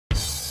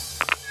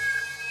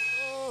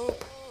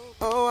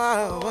I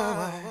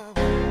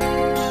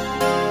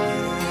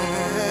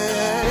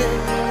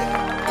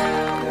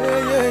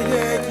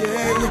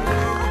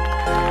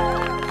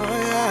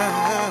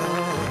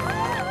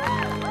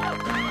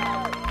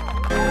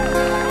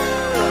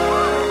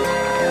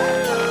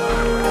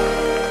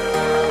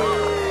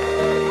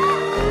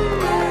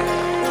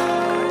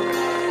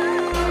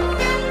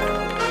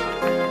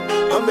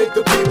make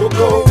the people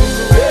go,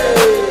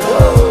 hey,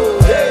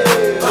 oh,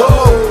 hey,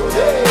 oh,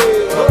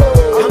 hey,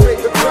 oh. I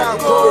make the crowd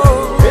go,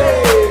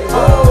 hey,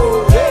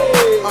 oh,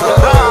 hey,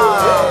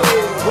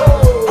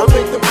 oh. I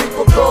make the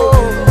people go,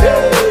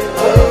 hey,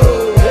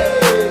 oh,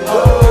 hey,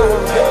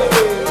 oh, hey,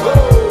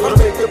 oh. I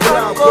make the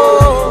crowd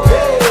go,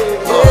 hey,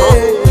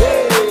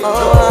 oh,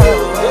 hey,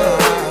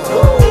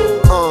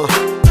 oh.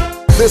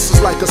 This is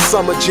like a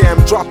summer jam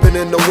dropping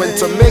in the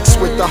winter, mixed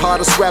with the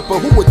hottest rapper.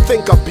 Who would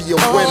think I'd be a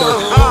winner?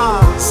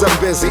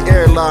 Zambian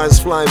Airlines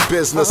flying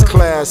business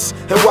class.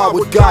 And why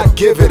would God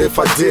give it if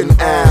I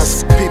didn't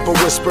ask? People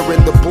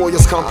whispering the boy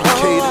is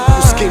complicated.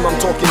 You scheme, I'm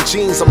talking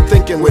jeans, I'm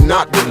thinking we're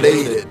not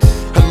related.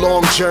 A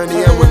long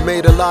journey and we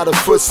made a lot of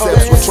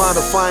footsteps. We're trying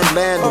to find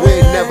land we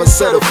ain't never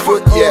set a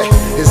foot yet.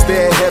 Is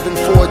there heaven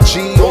for a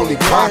G? Only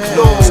Pac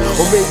knows.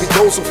 Or maybe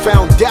those who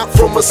found out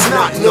from a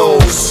snot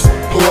nose.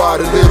 Pour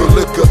out a little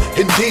liquor,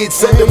 indeed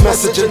send a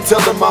message and tell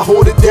them I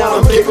hold it down,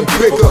 I'm getting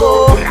bigger.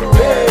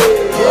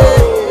 Hey,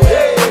 hey,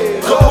 hey,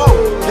 go,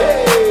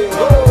 hey,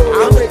 go.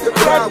 I make the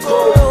crowd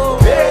go,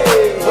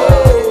 hey,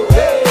 hey,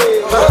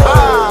 hey,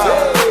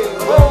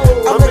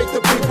 I make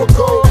the people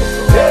go,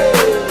 hey,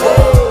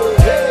 hey,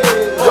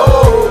 hey,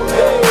 go,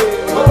 hey,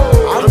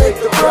 I make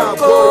the crowd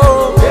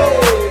go,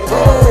 hey,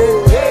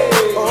 hey, hey,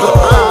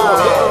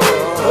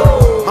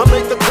 I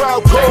make the crowd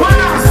go. When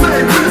I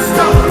say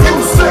mister, you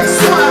say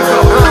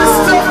swagger,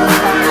 mister.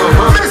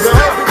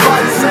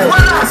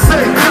 When I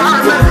say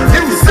diamond,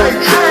 you say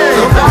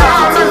chain,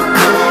 diamond.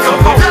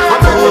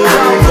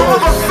 All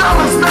the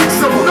fellas make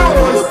some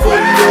noise.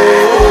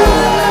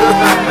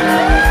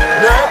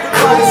 Now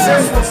everybody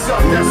says what's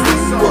up, that's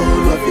what's up.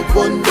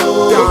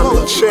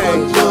 Diamond chain.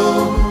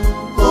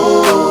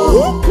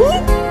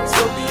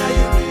 Tell me how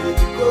you ready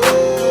to go.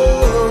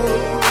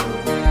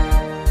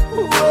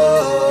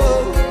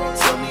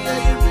 Tell me how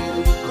you ready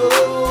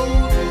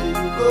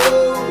to go.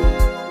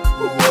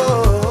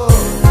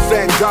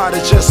 Thank God I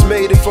just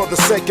made it for the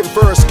second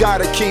verse.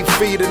 Gotta keep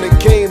feeding the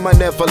game, I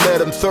never let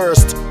them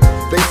thirst.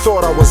 They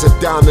thought I was a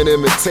diamond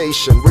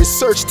imitation.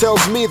 Research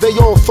tells me they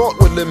all thought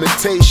with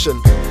limitation.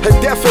 A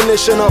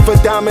definition of a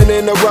diamond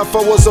in the rough.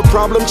 I was a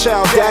problem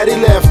child, daddy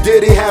left,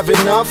 did he have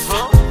enough?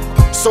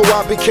 So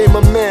I became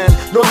a man.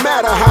 No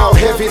matter how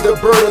heavy the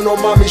burden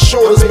on mommy's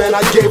shoulders, man,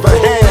 I gave a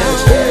hand.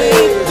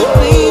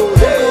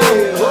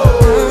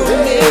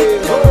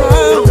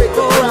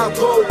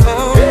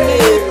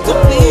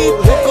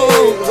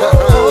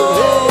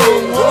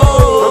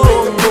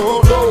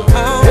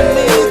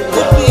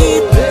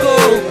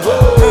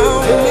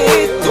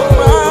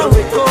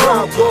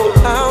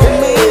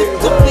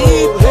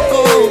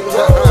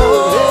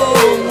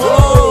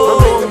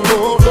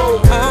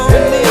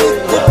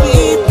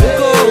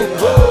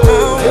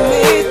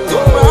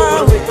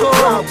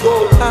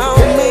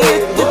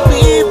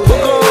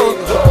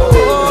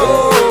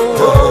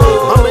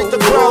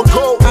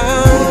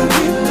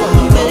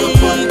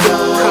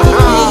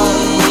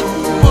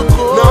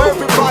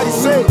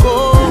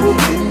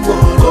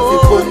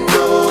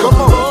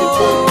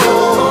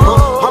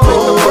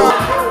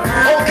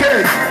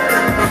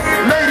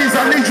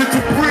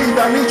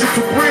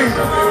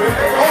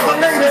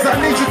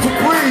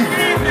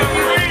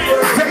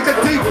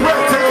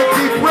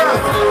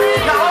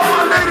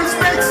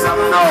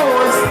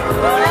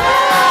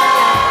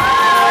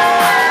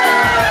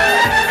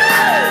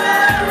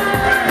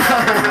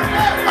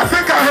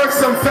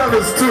 Some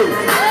fellas too.